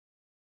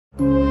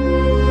Hi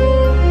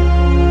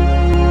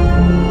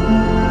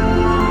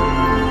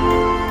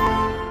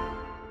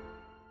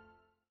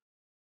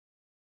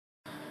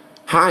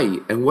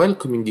and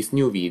welcome in this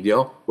new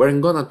video where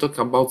I'm gonna talk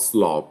about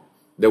slope,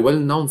 the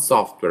well-known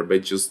software by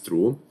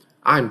GeoStru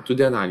aimed to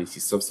the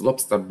analysis of slope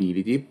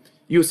stability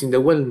using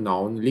the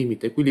well-known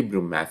limit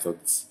equilibrium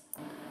methods.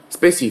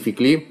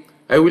 Specifically,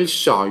 I will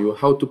show you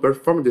how to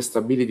perform the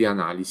stability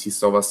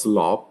analysis of a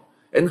slope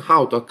and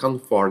how to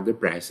account for the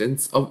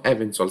presence of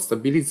eventual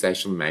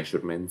stabilization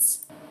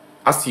measurements.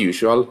 As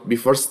usual,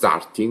 before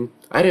starting,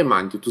 I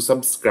remind you to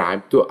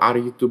subscribe to our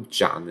YouTube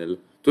channel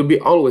to be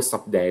always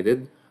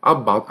updated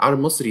about our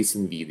most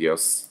recent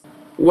videos.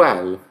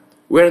 Well,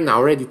 we're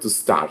now ready to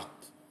start.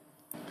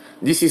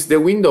 This is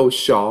the window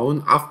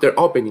shown after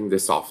opening the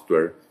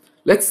software.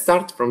 Let's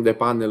start from the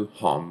panel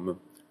Home.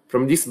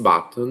 From this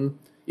button,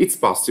 it's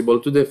possible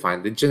to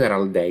define the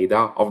general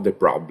data of the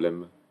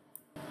problem.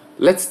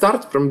 Let's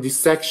start from this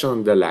section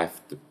on the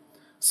left.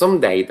 Some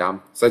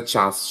data, such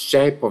as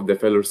shape of the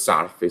failure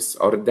surface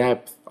or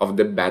depth of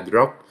the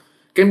bedrock,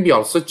 can be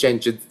also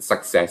changed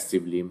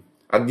successively.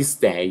 At this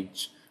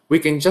stage, we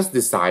can just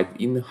decide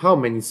in how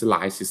many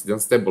slices the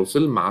unstable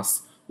soil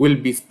mass will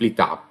be split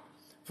up,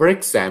 for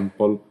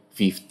example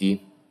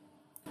 50.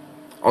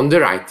 On the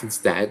right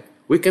instead,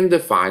 we can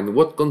define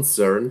what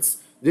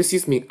concerns the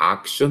seismic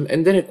action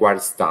and the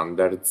required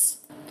standards.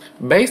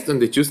 Based on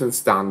the chosen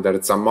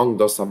standards among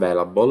those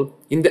available,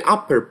 in the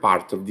upper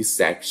part of this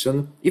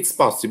section it's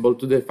possible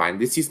to define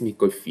the seismic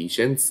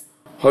coefficients,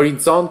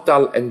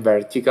 horizontal and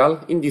vertical,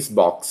 in these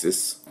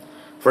boxes.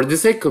 For the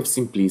sake of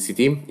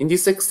simplicity, in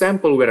this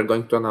example we are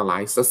going to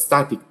analyze a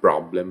static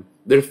problem,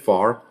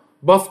 therefore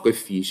both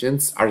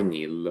coefficients are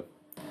nil.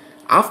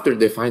 After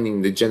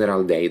defining the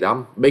general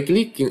data, by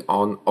clicking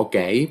on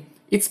OK,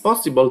 it's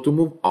possible to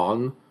move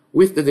on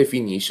with the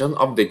definition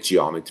of the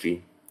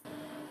geometry.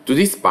 To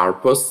this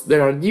purpose,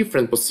 there are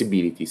different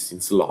possibilities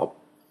in slope.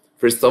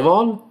 First of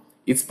all,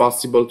 it's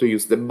possible to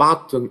use the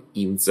button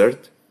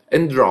Insert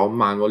and draw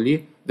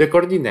manually the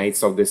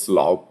coordinates of the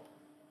slope.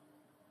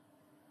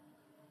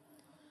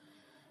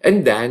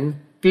 And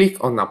then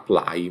click on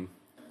Apply.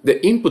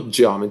 The input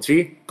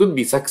geometry could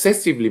be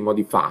successively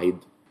modified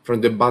from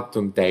the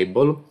button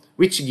table,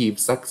 which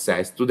gives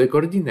access to the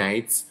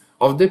coordinates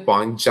of the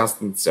point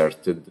just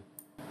inserted.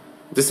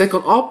 The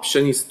second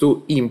option is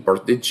to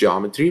import the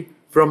geometry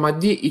from a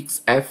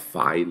DXF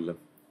file.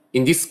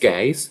 In this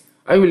case,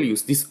 I will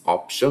use this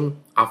option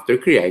after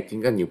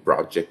creating a new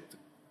project.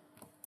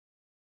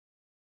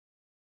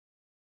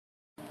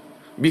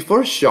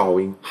 Before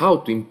showing how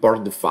to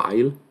import the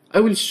file,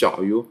 I will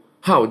show you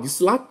how this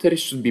latter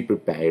should be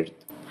prepared.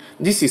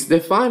 This is the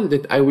file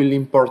that I will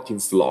import in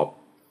slope.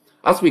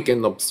 As we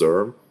can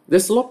observe, the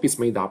slope is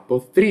made up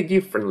of 3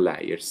 different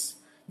layers.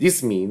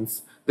 This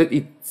means that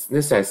it's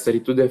necessary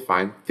to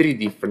define 3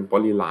 different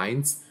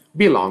polylines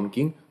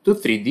belonging to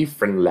 3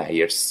 different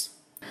layers.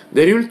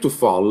 The rule to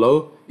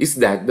follow is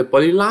that the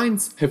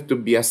polylines have to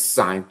be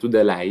assigned to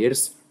the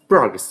layers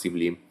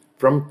progressively,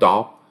 from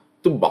top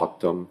to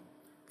bottom.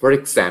 For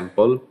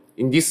example,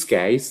 in this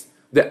case,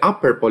 the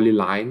upper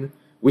polyline,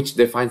 which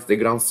defines the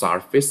ground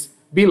surface,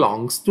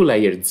 belongs to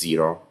layer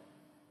 0.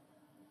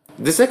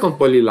 The second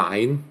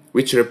polyline,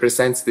 which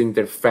represents the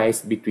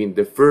interface between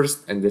the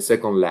first and the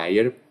second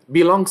layer,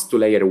 belongs to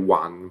layer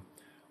 1,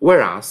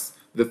 whereas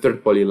the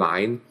third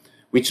polyline,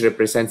 which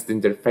represents the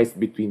interface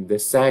between the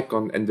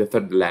second and the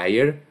third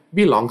layer,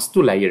 belongs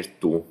to layer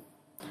 2.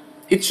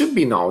 It should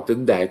be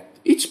noted that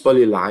each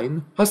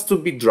polyline has to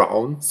be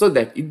drawn so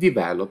that it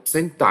develops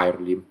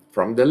entirely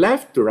from the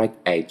left to right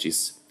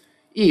edges,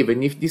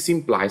 even if this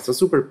implies a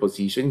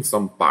superposition in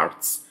some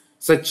parts,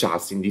 such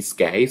as in this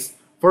case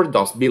for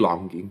those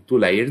belonging to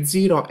layer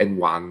 0 and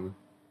 1.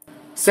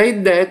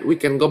 Said that, we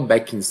can go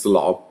back in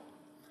slope.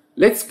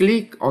 Let's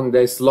click on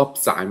the slope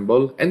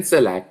symbol and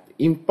select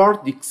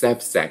Import DXF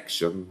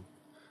section.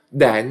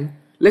 Then,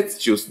 let's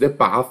choose the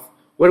path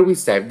where we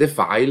save the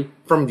file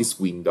from this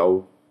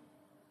window.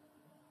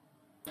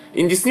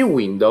 In this new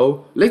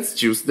window, let's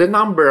choose the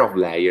number of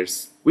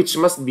layers, which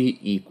must be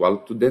equal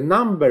to the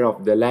number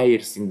of the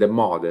layers in the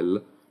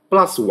model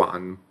plus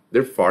 1,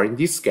 therefore in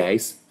this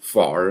case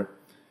 4.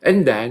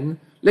 And then,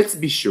 let's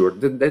be sure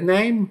that the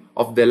name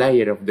of the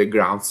layer of the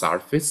ground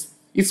surface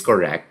is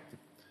correct.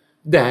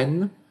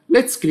 Then,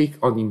 let's click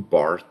on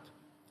Import.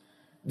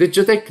 The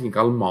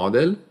geotechnical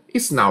model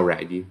is now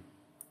ready.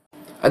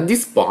 At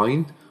this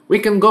point, we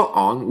can go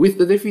on with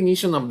the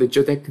definition of the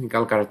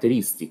geotechnical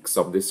characteristics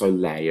of the soil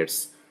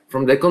layers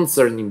from the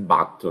concerning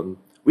button,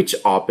 which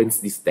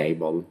opens this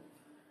table.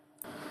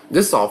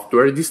 The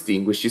software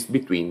distinguishes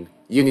between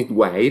unit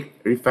weight,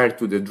 referred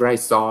to the dry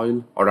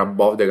soil or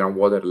above the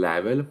groundwater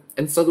level,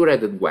 and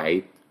saturated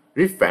weight,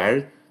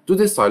 referred to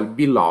the soil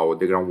below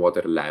the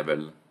groundwater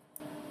level.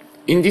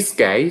 In this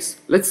case,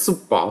 let's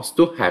suppose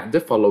to have the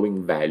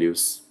following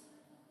values.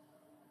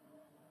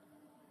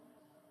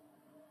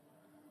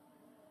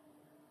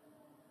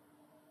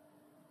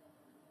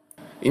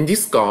 In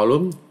this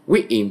column,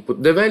 we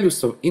input the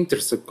values of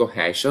intercept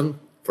cohesion,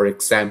 For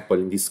example,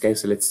 in this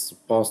case, let's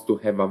suppose to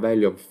have a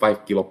value of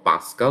 5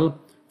 kilopascal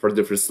for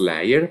the first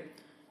layer,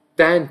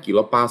 10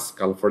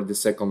 kilopascal for the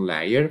second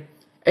layer,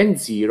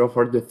 and 0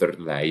 for the third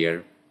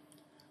layer.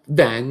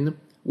 Then,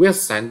 we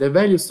assign the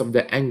values of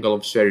the angle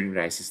of shearing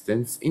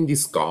resistance in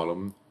this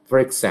column, for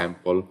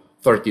example,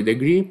 30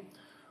 degrees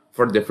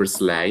for the first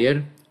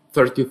layer,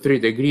 33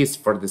 degrees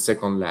for the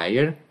second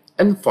layer,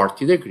 and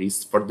 40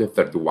 degrees for the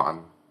third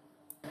one.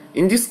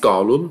 In this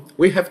column,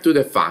 we have to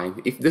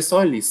define if the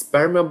soil is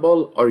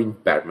permeable or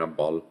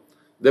impermeable.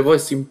 The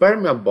voice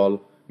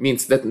impermeable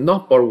means that no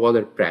pore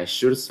water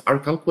pressures are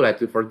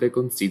calculated for the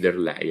considered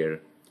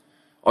layer.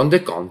 On the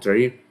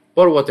contrary,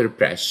 pore water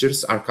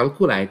pressures are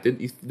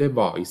calculated if the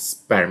voice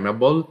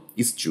permeable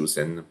is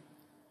chosen.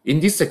 In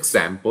this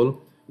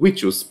example, we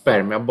choose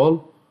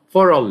permeable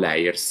for all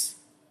layers.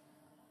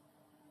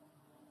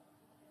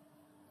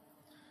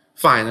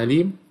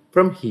 Finally,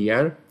 from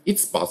here,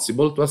 it's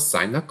possible to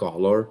assign a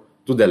color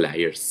to the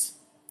layers.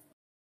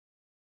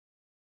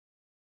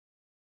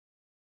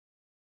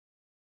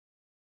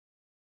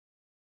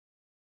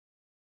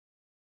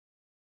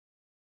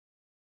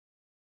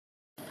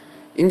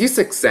 In this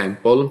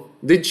example,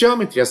 the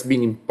geometry has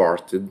been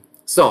imported,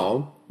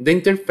 so the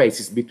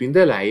interfaces between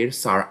the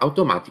layers are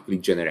automatically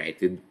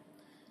generated.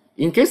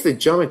 In case the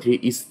geometry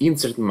is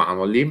inserted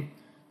manually,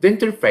 the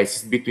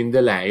interfaces between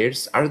the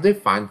layers are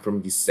defined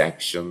from this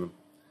section.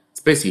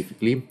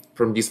 Specifically,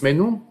 from this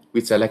menu,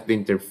 we select the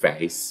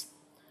interface.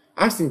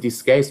 As in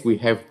this case we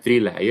have 3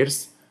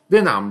 layers,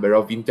 the number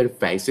of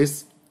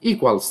interfaces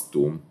equals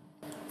 2.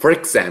 For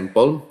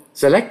example,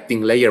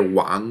 selecting layer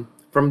 1,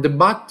 from the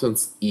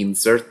buttons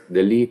Insert,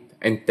 Delete,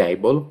 and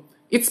Table,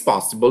 it's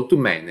possible to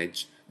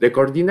manage the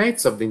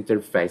coordinates of the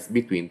interface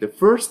between the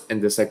first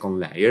and the second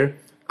layer,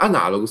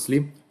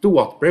 analogously to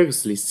what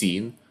previously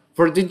seen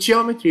for the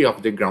geometry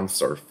of the ground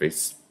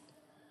surface.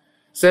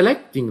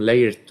 Selecting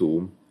layer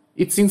 2,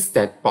 it's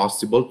instead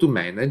possible to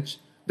manage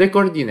the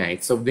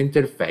coordinates of the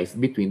interface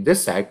between the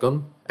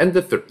second and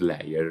the third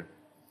layer.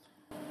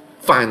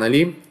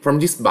 Finally, from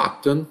this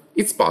button,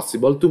 it's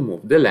possible to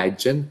move the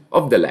legend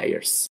of the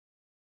layers.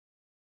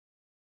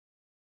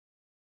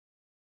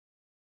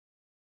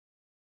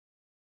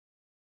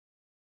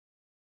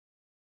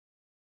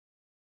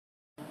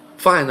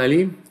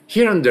 Finally,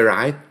 here on the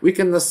right, we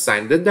can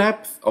assign the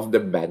depth of the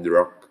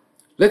bedrock.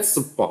 Let's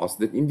suppose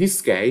that in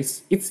this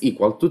case, it's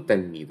equal to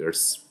 10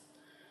 meters.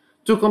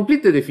 To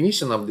complete the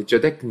definition of the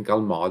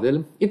geotechnical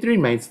model, it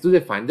remains to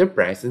define the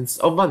presence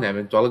of an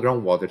eventual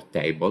groundwater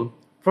table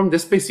from the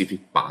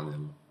specific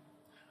panel.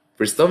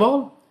 First of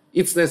all,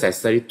 it's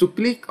necessary to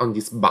click on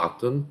this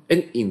button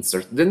and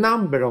insert the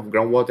number of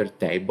groundwater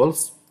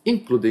tables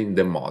included in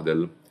the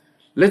model.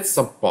 Let's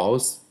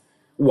suppose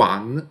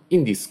 1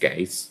 in this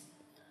case.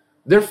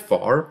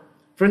 Therefore,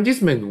 from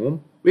this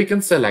menu, we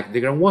can select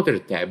the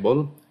groundwater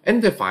table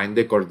and define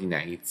the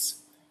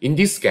coordinates. In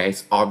this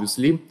case,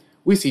 obviously,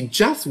 we see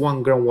just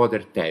one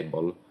groundwater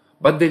table,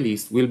 but the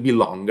list will be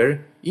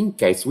longer in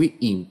case we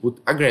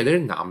input a greater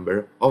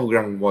number of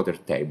groundwater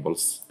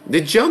tables. The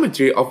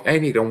geometry of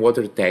any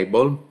groundwater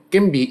table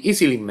can be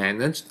easily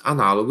managed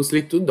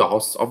analogously to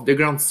those of the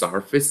ground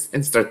surface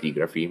and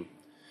stratigraphy,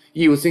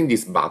 using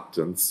these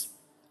buttons.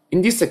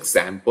 In this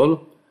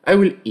example, I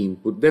will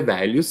input the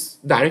values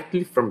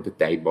directly from the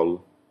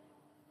table.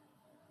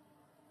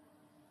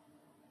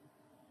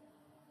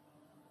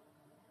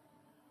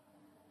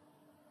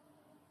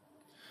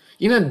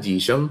 In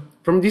addition,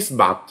 from these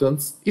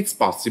buttons, it's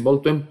possible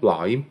to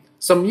employ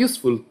some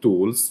useful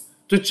tools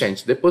to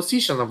change the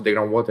position of the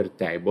groundwater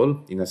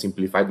table in a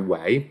simplified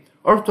way,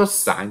 or to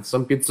assign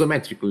some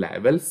piezometric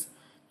levels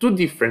to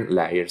different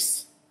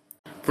layers.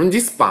 From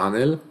this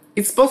panel,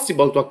 it's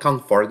possible to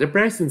account for the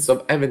presence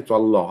of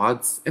eventual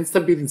loads and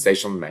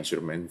stabilization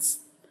measurements.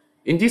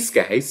 In this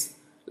case,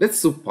 let's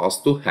suppose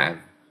to have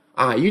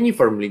a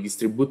uniformly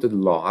distributed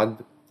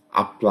load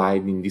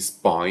applied in this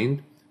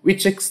point,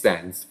 which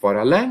extends for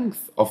a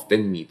length of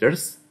 10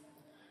 meters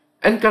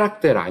and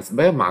characterized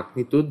by a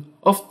magnitude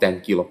of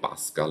 10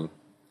 kilopascal.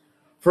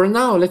 For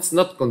now, let's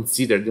not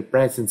consider the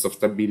presence of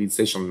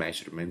stabilization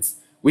measurements,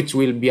 which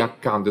will be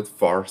accounted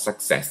for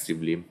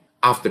successively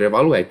after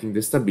evaluating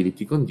the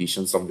stability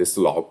conditions of the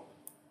slope.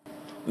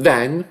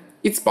 Then,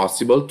 it's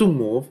possible to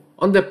move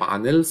on the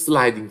panel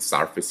sliding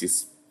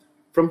surfaces.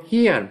 From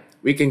here,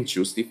 we can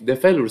choose if the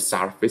failure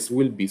surface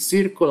will be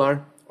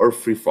circular or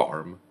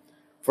freeform.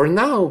 For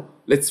now,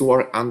 let's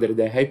work under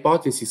the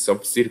hypothesis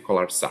of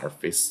circular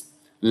surface.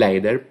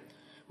 Later,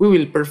 we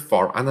will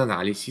perform an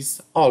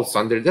analysis also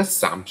under the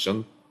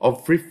assumption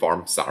of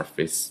freeform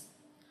surface.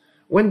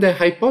 When the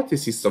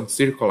hypothesis of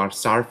circular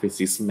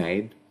surface is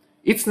made,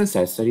 it's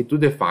necessary to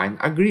define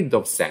a grid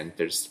of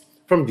centers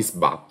from this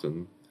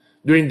button.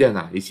 During the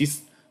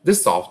analysis, the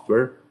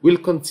software will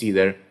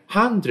consider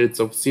hundreds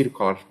of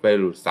circular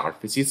failure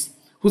surfaces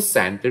whose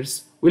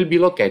centers will be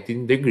located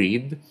in the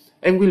grid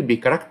and will be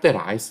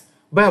characterized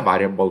by a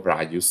variable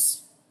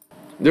radius.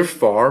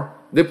 Therefore,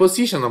 the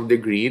position of the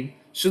grid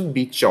should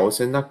be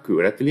chosen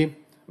accurately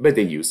by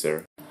the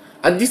user.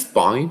 At this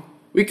point,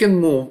 we can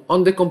move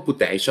on the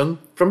computation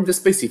from the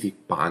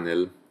specific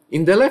panel.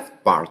 In the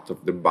left part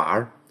of the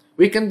bar,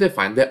 we can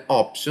define the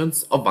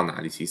options of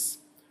analysis.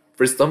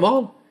 First of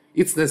all,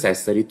 it's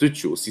necessary to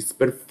choose if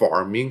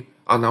performing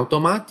an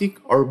automatic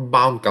or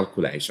bound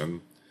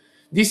calculation.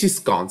 This is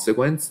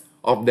consequence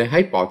of the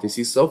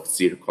hypothesis of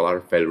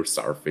circular failure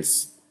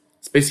surface.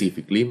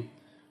 Specifically,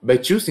 by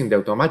choosing the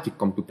automatic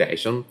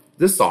computation,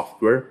 the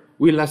software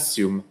will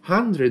assume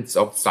hundreds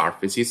of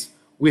surfaces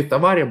with a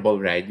variable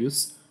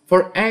radius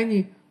for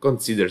any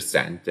considered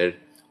center,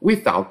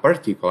 without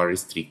particular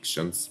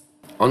restrictions.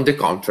 On the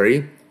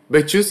contrary,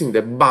 by choosing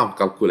the bound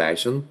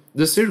calculation,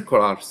 the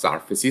circular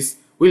surfaces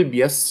will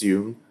be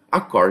assumed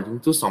according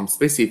to some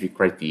specific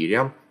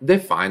criteria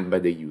defined by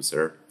the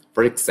user.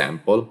 For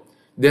example,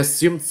 the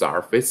assumed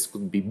surface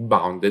could be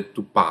bounded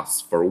to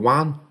pass for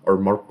one or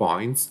more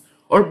points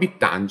or be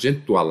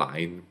tangent to a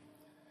line.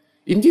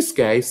 In this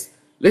case,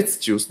 let's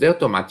choose the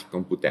automatic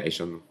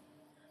computation.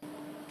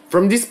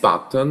 From this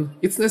button,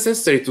 it's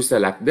necessary to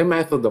select the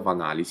method of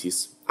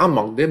analysis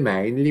among the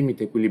main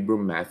limit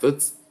equilibrium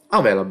methods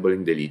available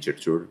in the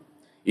literature.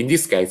 In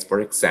this case,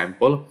 for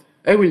example,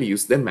 I will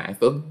use the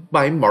method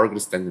by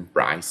Morgenstern and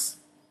Price.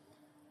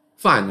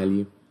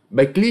 Finally,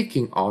 by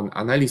clicking on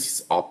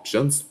Analysis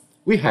Options,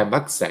 we have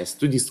access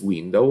to this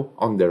window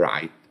on the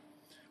right,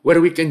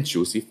 where we can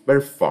choose if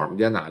perform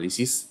the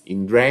analysis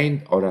in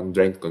drained or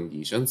undrained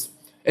conditions,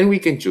 and we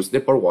can choose the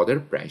pore water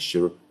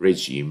pressure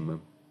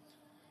regime.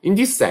 In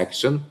this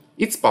section,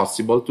 it's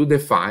possible to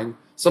define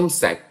some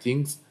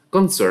settings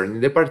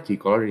concerning the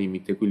particular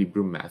limit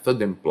equilibrium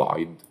method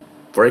employed.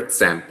 For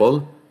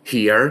example,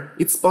 here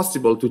it's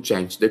possible to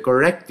change the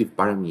corrective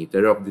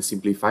parameter of the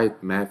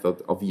simplified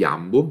method of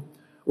Yambu,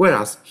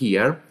 whereas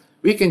here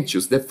we can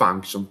choose the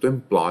function to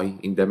employ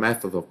in the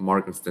method of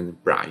Morgenstern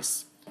and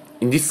Price.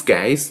 In this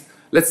case,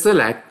 let's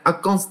select a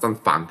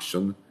constant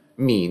function,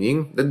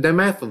 meaning that the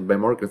method by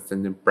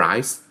Morgenstern and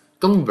Price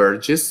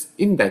converges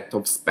in that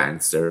of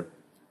Spencer.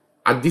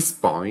 At this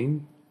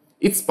point,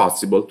 it's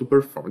possible to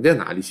perform the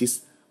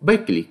analysis by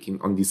clicking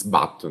on this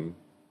button.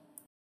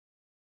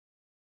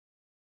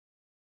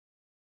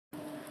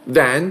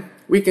 Then,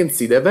 we can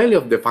see the value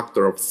of the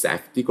factor of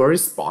safety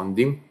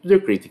corresponding to the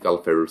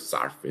critical failure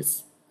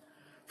surface.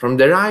 From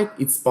the right,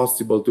 it's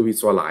possible to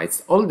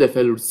visualize all the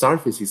failure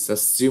surfaces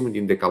assumed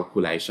in the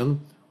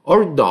calculation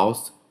or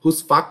those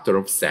whose factor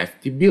of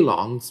safety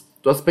belongs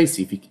to a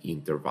specific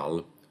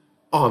interval.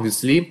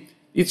 Obviously,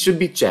 it should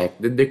be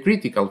checked that the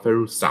critical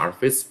failure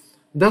surface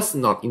does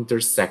not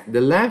intersect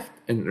the left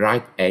and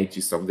right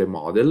edges of the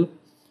model,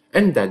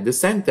 and that the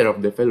center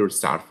of the failure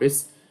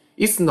surface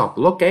is not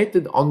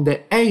located on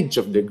the edge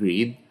of the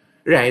grid,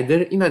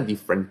 rather in a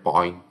different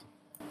point.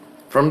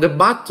 From the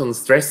button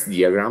stress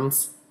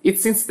diagrams,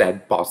 it's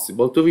instead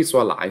possible to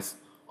visualize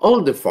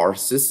all the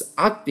forces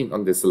acting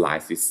on the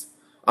slices,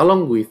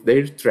 along with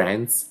their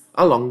trends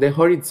along the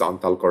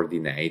horizontal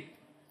coordinate.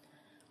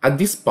 At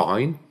this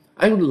point,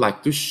 I would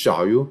like to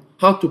show you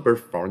how to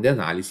perform the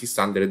analysis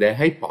under the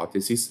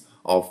hypothesis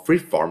of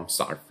freeform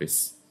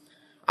surface.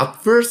 At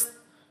first,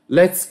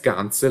 let's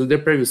cancel the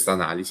previous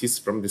analysis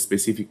from the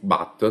specific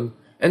button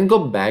and go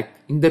back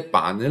in the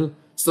panel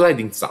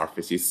Sliding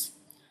Surfaces.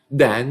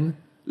 Then,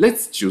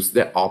 let's choose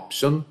the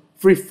option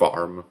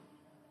Freeform.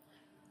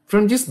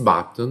 From this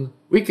button,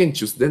 we can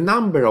choose the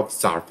number of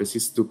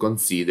surfaces to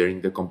consider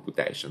in the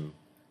computation.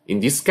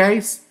 In this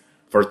case,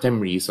 for time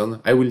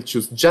reason, I will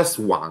choose just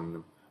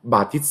one,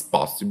 but it's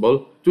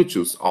possible to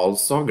choose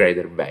also a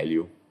greater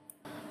value.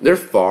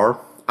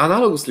 Therefore,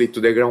 analogously to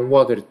the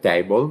groundwater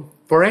table,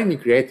 for any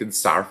created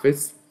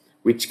surface,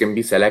 which can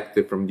be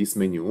selected from this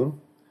menu,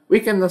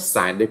 we can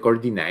assign the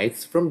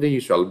coordinates from the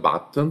usual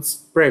buttons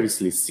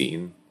previously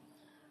seen.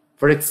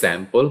 For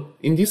example,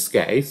 in this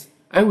case,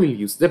 I will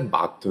use the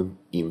button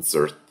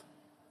Insert.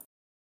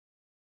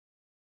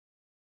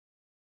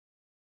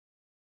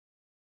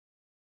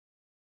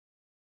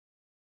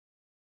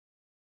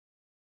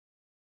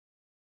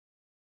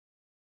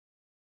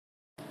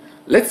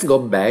 Let's go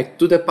back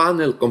to the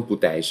panel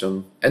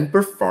computation and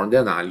perform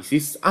the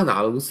analysis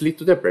analogously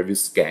to the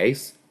previous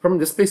case from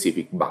the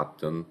specific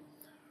button.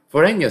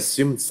 For any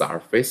assumed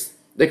surface,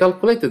 the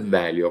calculated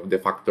value of the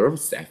factor of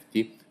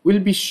safety will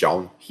be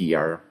shown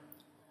here.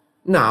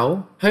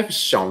 Now, I've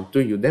shown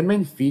to you the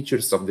main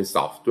features of the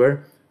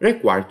software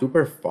required to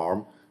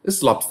perform the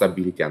slope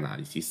stability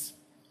analysis.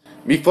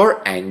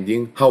 Before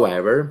ending,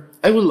 however,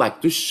 I would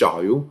like to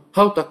show you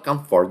how to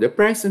account for the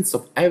presence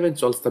of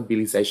eventual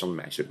stabilization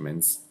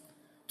measurements.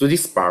 To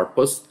this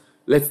purpose,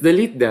 let's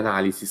delete the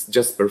analysis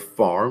just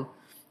performed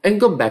and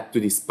go back to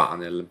this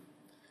panel.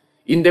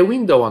 In the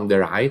window on the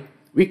right,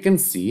 we can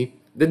see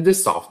that the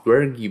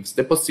software gives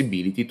the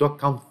possibility to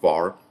account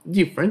for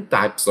different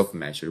types of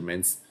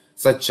measurements,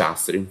 such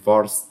as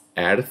reinforced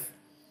earth,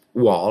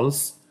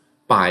 walls,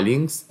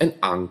 pilings, and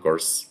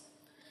anchors.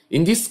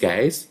 In this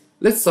case,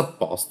 let's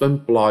suppose to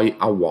employ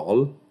a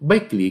wall by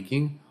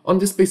clicking on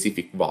the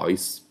specific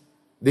voice.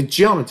 The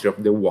geometry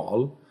of the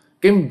wall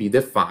can be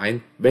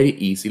defined very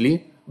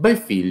easily by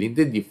filling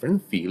the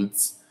different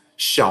fields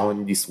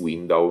shown in this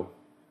window.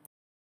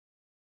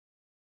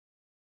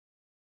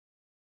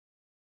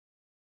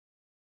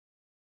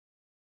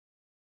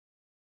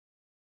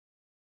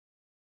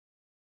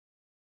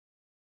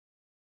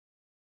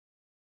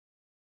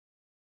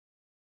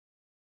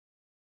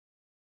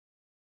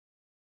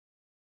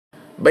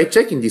 By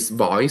checking this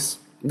voice,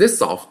 the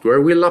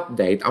software will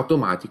update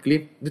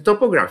automatically the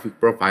topographic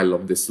profile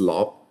of the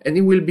slope, and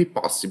it will be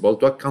possible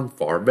to account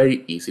for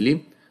very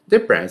easily the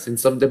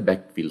presence of the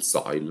backfill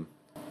soil.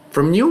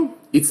 From new,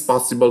 it's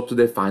possible to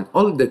define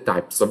all the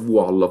types of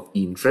wall of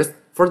interest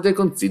for the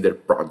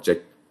considered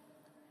project.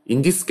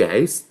 In this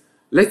case,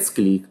 let's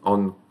click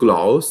on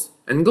Close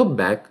and go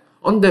back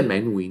on the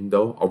main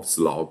window of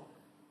Slope.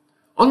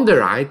 On the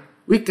right,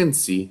 we can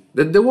see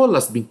that the wall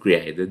has been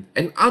created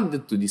and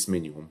added to this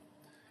menu,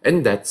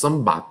 and that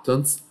some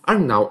buttons are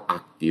now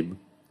active.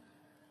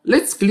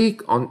 Let's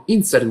click on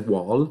Insert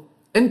Wall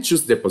and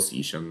choose the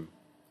position.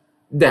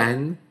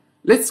 Then,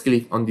 let's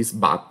click on this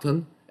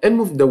button and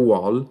move the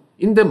wall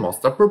in the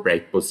most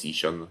appropriate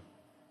position.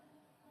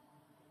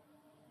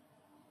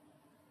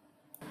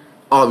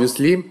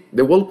 Obviously,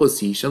 the wall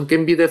position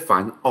can be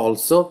defined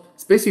also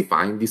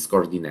specifying these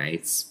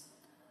coordinates.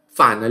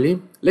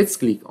 Finally, let's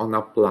click on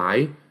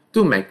Apply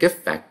to make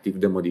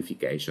effective the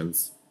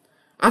modifications.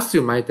 As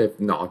you might have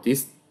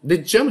noticed, the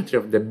geometry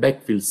of the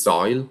backfill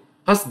soil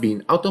has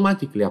been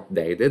automatically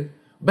updated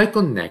by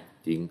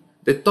connecting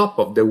the top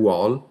of the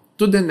wall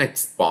to the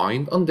next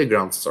point on the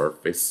ground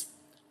surface.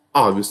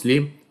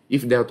 Obviously,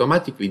 if the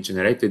automatically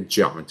generated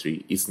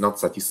geometry is not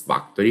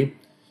satisfactory,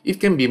 it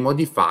can be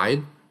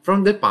modified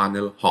from the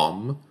panel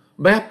Home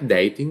by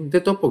updating the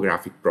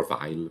topographic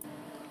profile.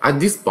 At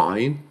this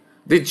point,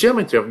 the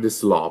geometry of the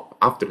slope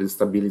after the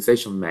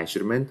stabilization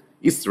measurement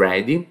is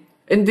ready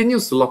and the new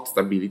slope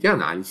stability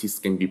analysis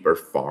can be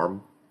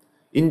performed.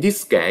 In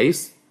this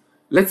case,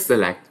 let's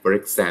select, for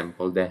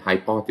example, the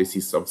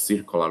hypothesis of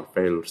circular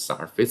failure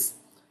surface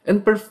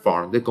and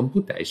perform the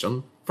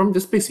computation from the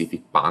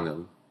specific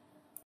panel.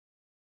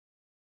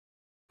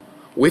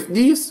 With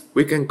this,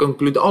 we can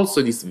conclude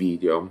also this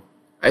video.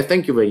 I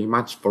thank you very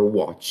much for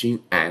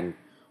watching, and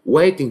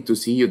waiting to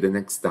see you the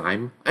next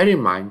time, I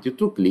remind you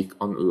to click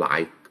on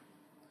like.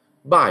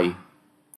 Bye!